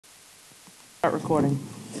Start recording.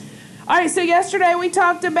 All right, so yesterday we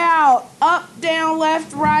talked about up, down,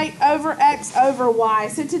 left, right, over X, over Y.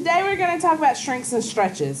 So today we're going to talk about shrinks and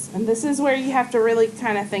stretches. And this is where you have to really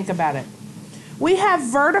kind of think about it. We have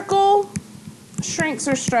vertical shrinks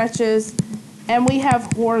or stretches, and we have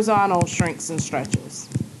horizontal shrinks and stretches.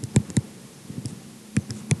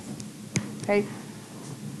 Okay.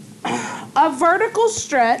 A vertical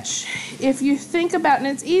stretch, if you think about, and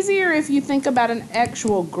it's easier if you think about an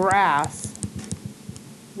actual graph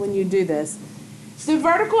when you do this. The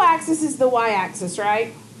vertical axis is the y-axis,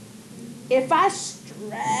 right? If I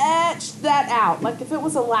stretched that out, like if it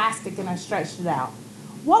was elastic and I stretched it out,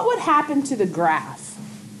 what would happen to the graph?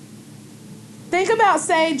 Think about,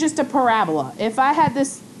 say, just a parabola. If I had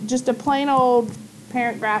this, just a plain old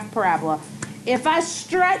parent graph parabola, if I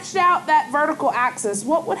stretched out that vertical axis,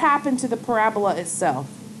 what would happen to the parabola itself?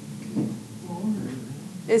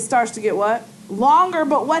 It starts to get what? Longer,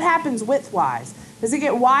 but what happens width-wise? Does it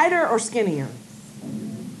get wider or skinnier?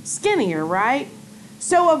 Skinnier, right?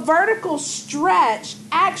 So a vertical stretch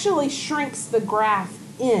actually shrinks the graph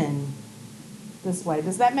in this way.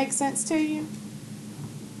 Does that make sense to you?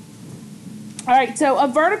 All right, so a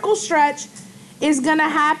vertical stretch is going to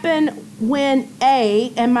happen when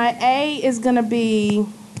A, and my A is going to be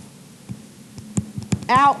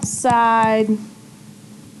outside,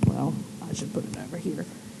 well, I should put it over here,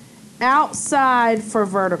 outside for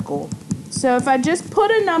vertical. So if I just put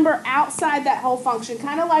a number outside that whole function,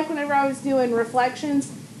 kind of like whenever I was doing reflections,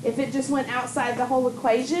 if it just went outside the whole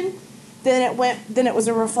equation, then it was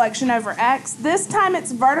a reflection over x. This time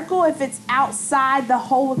it's vertical if it's outside the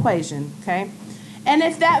whole equation, okay? And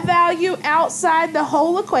if that value outside the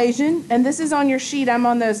whole equation, and this is on your sheet, I'm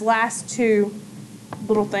on those last two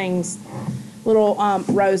little things, little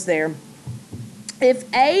rows there.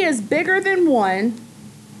 If A is bigger than 1,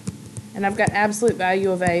 and I've got absolute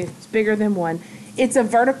value of A, it's bigger than 1, it's a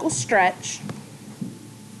vertical stretch.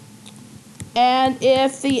 And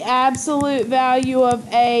if the absolute value of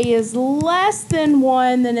A is less than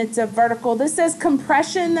 1, then it's a vertical. This says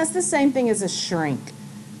compression. That's the same thing as a shrink.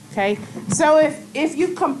 Okay? So if you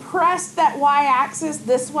compress that y-axis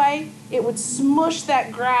this way, it would smush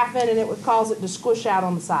that graph in and it would cause it to squish out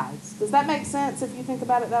on the sides. Does that make sense if you think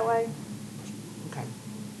about it that way? Okay.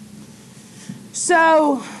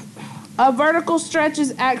 So a vertical stretch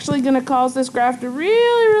is actually going to cause this graph to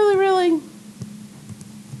really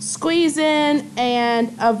squeeze in,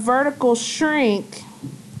 and a vertical shrink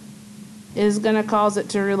is going to cause it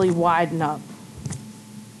to really widen up.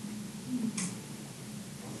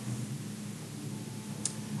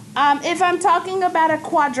 If I'm talking about a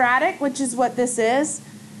quadratic, which is what this is,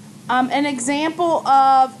 an example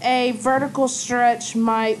of a vertical stretch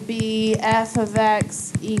might be f of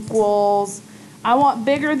x equals, I want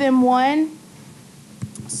bigger than 1,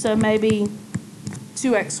 so maybe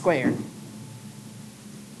 2x squared.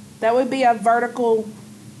 That would be a vertical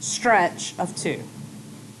stretch of 2.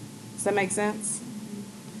 Does that make sense?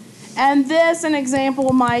 And this, an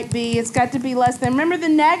example might be, it's got to be less than. Remember the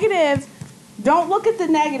negative, don't look at the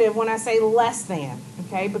negative when I say less than,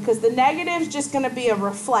 okay? Because the negative is just going to be a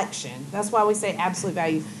reflection. That's why we say absolute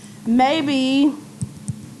value. Maybe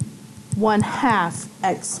 1/2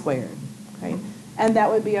 x squared, okay? And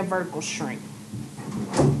that would be a vertical shrink.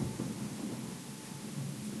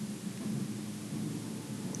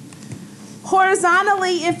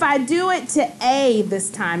 Horizontally, if I do it to A this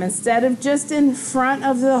time, instead of just in front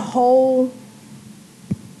of the whole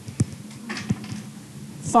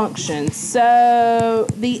function. So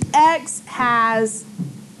the x has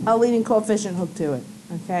a leading coefficient hooked to it,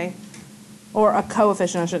 okay? Or a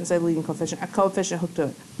coefficient, I shouldn't say leading coefficient, a coefficient hooked to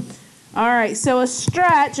it. All right, so a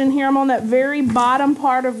stretch, and here I'm on that very bottom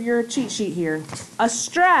part of your cheat sheet here. A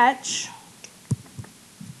stretch,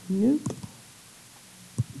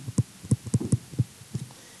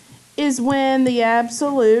 is when the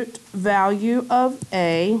absolute value of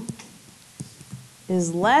A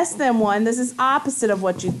is less than 1. This is opposite of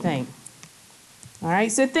what you think. All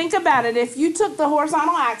right, so think about it. If you took the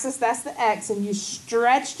horizontal axis, that's the x, and you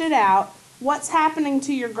stretched it out, what's happening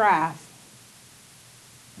to your graph?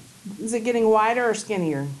 Is it getting wider or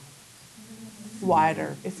skinnier?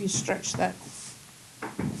 Wider, if you stretch that.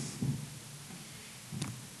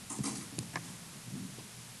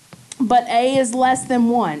 But A is less than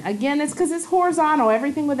 1. Again, it's because it's horizontal.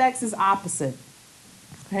 Everything with x is opposite.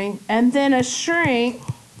 Okay, and then a shrink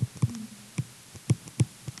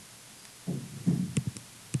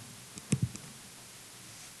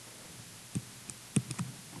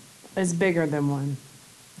is bigger than 1.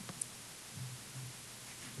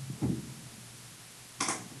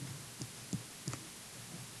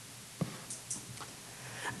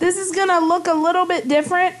 This is going to look a little bit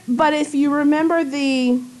different, but if you remember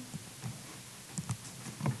the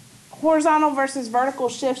horizontal versus vertical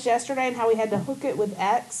shifts yesterday and how we had to hook it with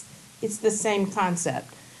X, it's the same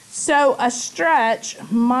concept. So a stretch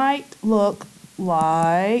might look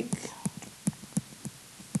like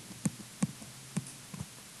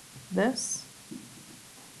this.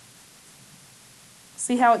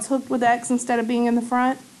 See how it's hooked with X instead of being in the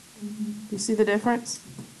front? You see the difference?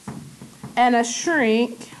 And a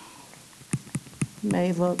shrink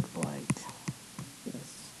may look like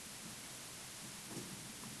this.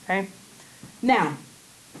 Okay? Now,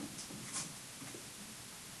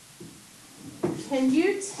 can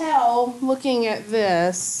you tell, looking at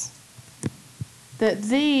this, that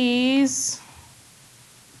these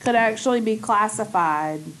could actually be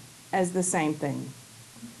classified as the same thing?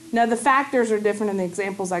 Now, the factors are different in the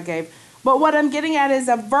examples I gave, but what I'm getting at is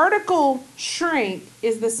a vertical shrink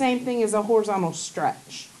is the same thing as a horizontal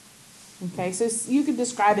stretch. Okay, so you could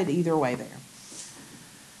describe it either way there.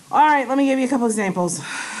 All right, let me give you a couple examples.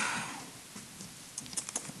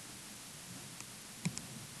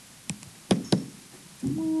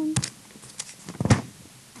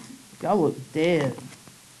 Y'all look dead.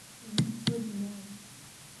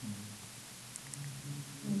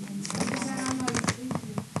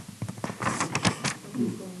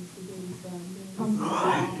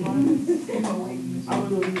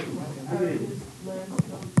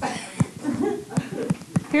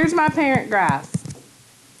 Here's my parent graph.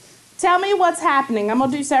 Tell me what's happening. I'm going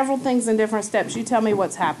to do several things in different steps. You tell me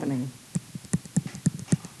what's happening.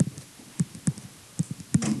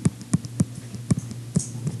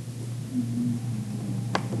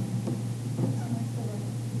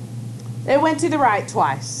 It went to the right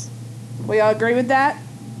twice. We all agree with that?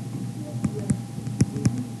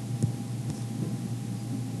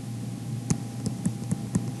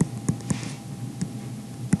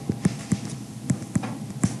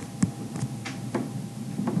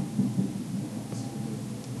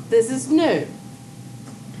 This is new.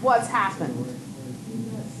 What's happened?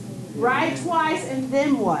 Right twice and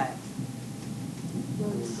then what?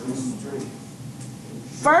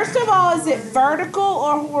 First of all, is it vertical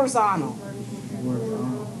or horizontal?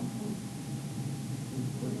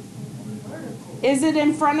 Is it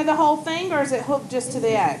in front of the whole thing or is it hooked just to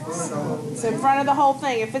the X? It's in front of the whole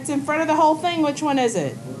thing. If it's in front of the whole thing, which one is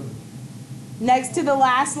it? Next to the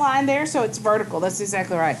last line there, so it's vertical. That's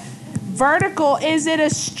exactly right. Vertical, is it a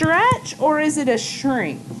stretch or is it a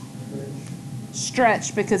shrink?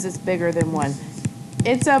 Stretch because it's bigger than one.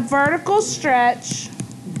 It's a vertical stretch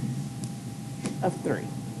of 3.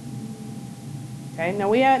 Okay, now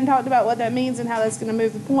we haven't talked about what that means and how that's going to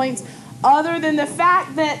move the points, other than the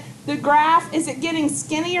fact that the graph, is it getting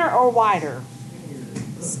skinnier or wider?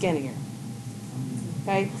 Skinnier.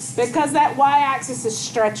 Okay, because that y-axis is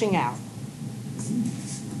stretching out.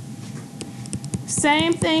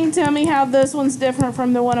 Same thing, tell me how this one's different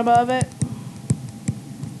from the one above it.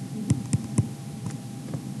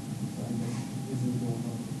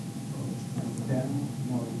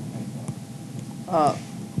 Up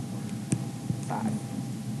 5.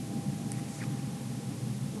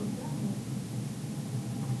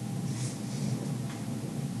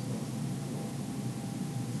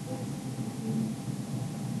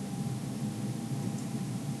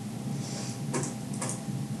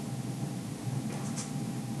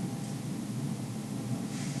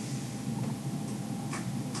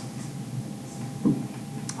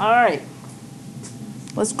 All right,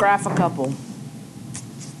 let's graph a couple.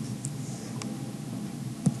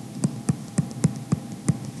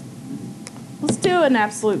 Let's do an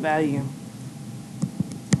absolute value.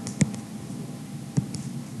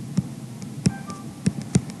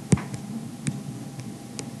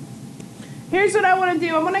 Here's what I want to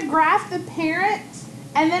do. I want to graph the parent,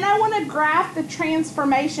 and then I want to graph the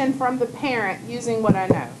transformation from the parent using what I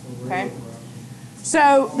know, okay?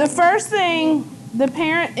 So the first thing, the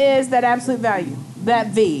parent is that absolute value, that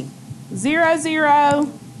V. 0, 0,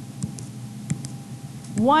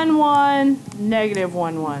 1, 1, negative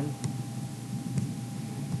 1, 1.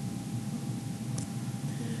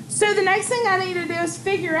 So the next thing I need to do is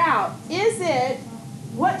figure out,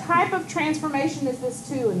 what type of transformation is this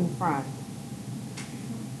 2 in the front?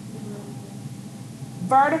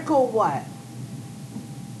 Vertical what?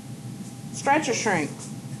 Stretch or shrink?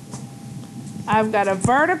 I've got a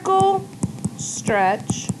vertical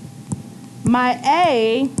stretch. My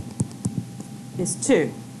A is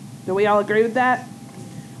 2. Do we all agree with that?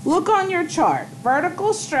 Look on your chart.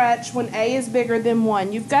 Vertical stretch when A is bigger than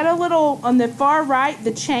 1. You've got a little, on the far right,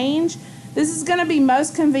 the change. This is going to be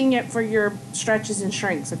most convenient for your stretches and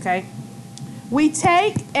shrinks, okay? We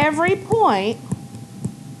take every point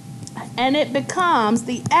and it becomes,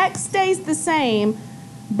 the x stays the same,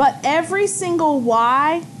 but every single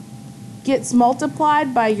y gets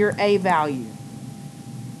multiplied by your a value.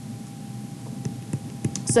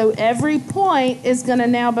 So every point is going to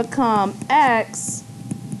now become x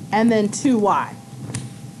and then 2y.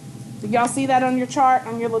 Did y'all see that on your chart,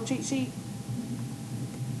 on your little cheat sheet?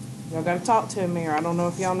 Y'all got to talk to me, or I don't know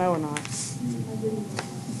if y'all know or not.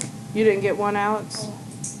 You didn't get one, Alex?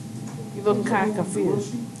 You looking kind of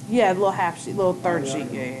confused. Yeah, the little half sheet, little third sheet.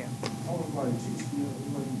 Yeah.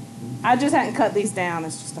 I just hadn't cut these down.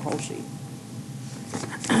 It's just a whole sheet.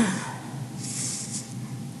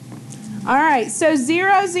 All right, so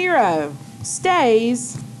 0, 0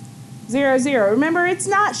 stays 0, 0. Remember, it's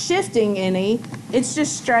not shifting any. It's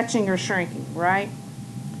just stretching or shrinking, right?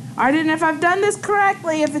 All right, and if I've done this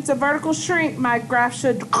correctly, if it's a vertical shrink, my graph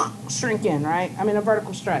should shrink in, right? I mean, a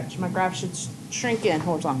vertical stretch. My graph should shrink in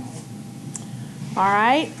horizontally. All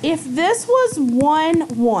right, if this was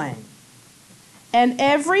 1, 1, and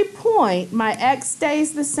every point, my x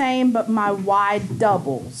stays the same, but my y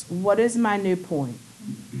doubles, what is my new point?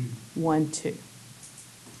 1, 2.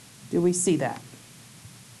 Do we see that?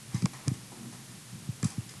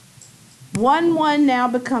 1, 1 now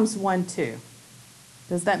becomes 1, 2.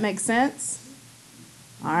 Does that make sense?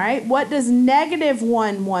 All right, what does negative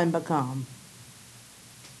 1, 1 become?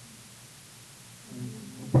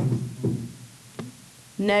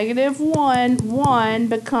 Negative 1, 1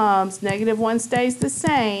 becomes, negative 1 stays the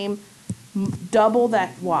same, double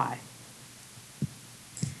that y.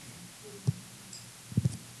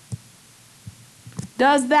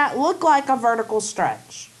 Does that look like a vertical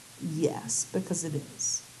stretch? Yes, because it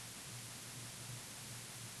is.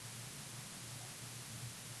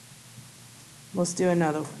 Let's do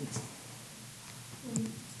another one.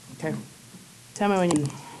 Okay. Tell me when you...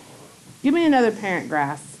 Give me another parent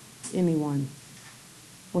graph. Anyone.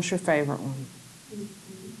 What's your favorite one?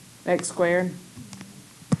 X squared?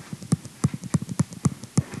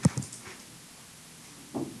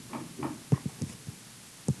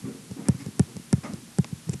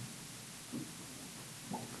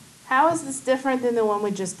 How is this different than the one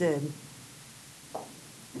we just did?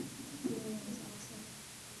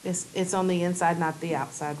 It's on the inside, not the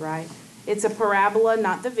outside, right? It's a parabola,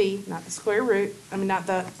 not the v, not the square root. I mean, not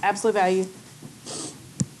the absolute value.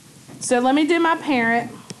 So let me do my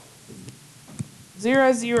parent.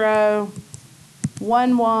 0, 0,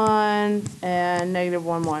 1, 1, and negative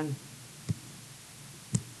 1, 1.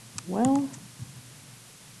 Well,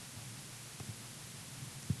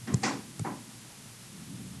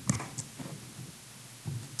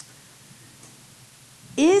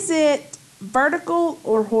 is it vertical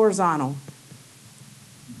or horizontal?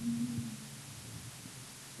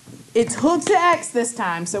 It's hooked to x this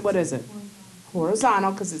time, so what is it?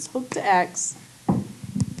 Horizontal, because it's hooked to x.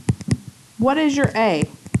 What is your a?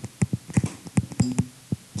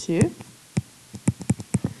 2.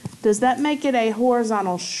 Does that make it a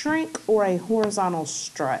horizontal shrink or a horizontal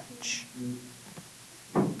stretch?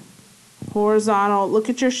 Horizontal, look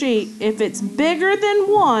at your sheet. If it's bigger than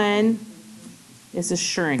 1, it's a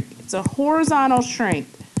shrink. It's a horizontal shrink.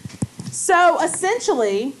 So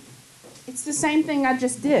essentially, it's the same thing I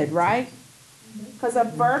just did, right? Because a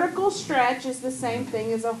vertical stretch is the same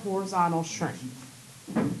thing as a horizontal shrink.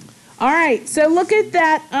 All right, so look at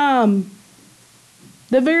that,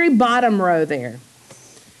 the very bottom row there.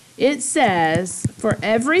 It says, for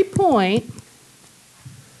every point,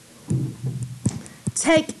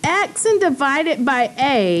 take x and divide it by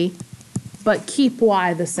a, but keep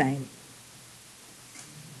y the same.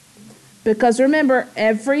 Because remember,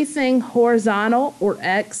 everything horizontal or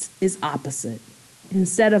x is opposite.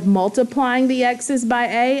 Instead of multiplying the x's by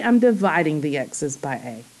a, I'm dividing the x's by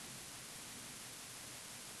a.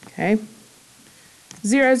 Okay?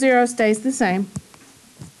 0, 0 stays the same.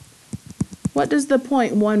 What does the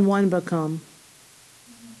point 1, 1 become?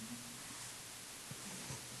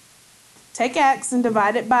 Take x and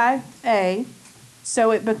divide it by a,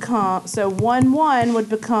 so it becomes, so 1, 1 would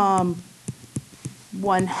become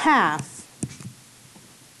 1/2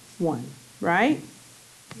 1, right?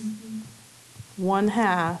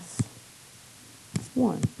 1/2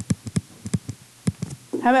 1.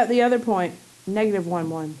 How about the other point? Negative 1,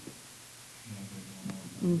 1.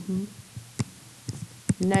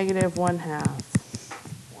 Negative 1/2.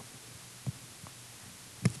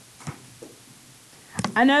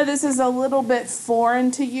 I know this is a little bit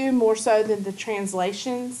foreign to you, more so than the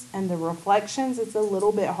translations and the reflections. It's a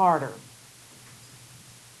little bit harder.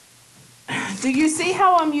 Do you see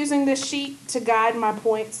how I'm using this sheet to guide my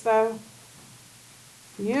points, though?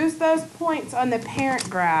 Use those points on the parent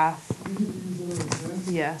graph.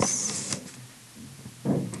 Yes.